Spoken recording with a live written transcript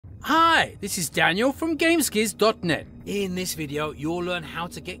Hi, this is Daniel from Gameskiz.net. In this video, you'll learn how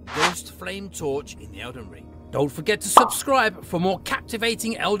to get Ghostflame Torch in the Elden Ring. Don't forget to subscribe for more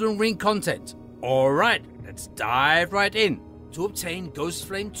captivating Elden Ring content. Alright, let's dive right in. To obtain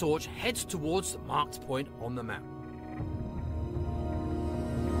Ghostflame Torch, head towards the marked point on the map.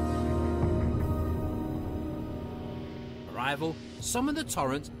 Arrival, summon the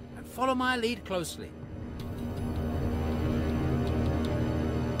torrent and follow my lead closely.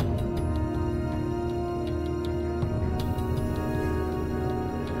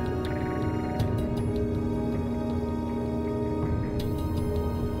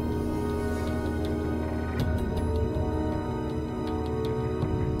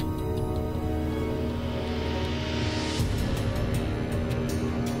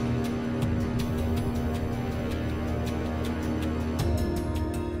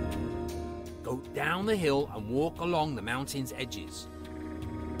 Go down the hill and walk along the mountain's edges.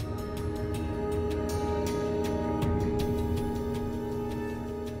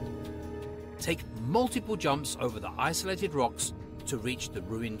 Take multiple jumps over the isolated rocks to reach the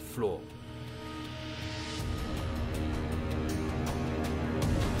ruined floor.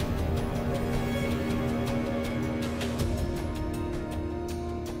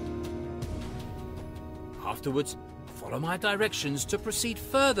 Afterwards, follow my directions to proceed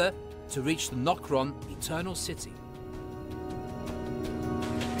further to reach the Nokron Eternal City.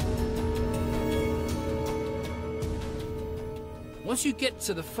 Once you get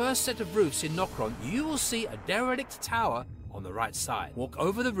to the first set of roofs in Nokron, you will see a derelict tower on the right side. Walk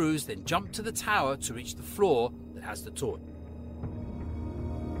over the roofs, then jump to the tower to reach the floor that has the torch.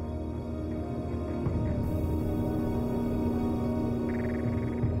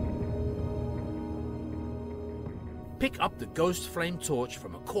 Pick up the Ghostflame Torch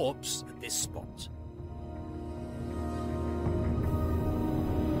from a corpse at this spot.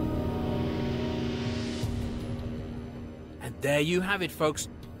 And there you have it, folks,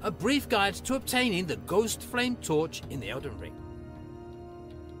 a brief guide to obtaining the Ghostflame Torch in the Elden Ring.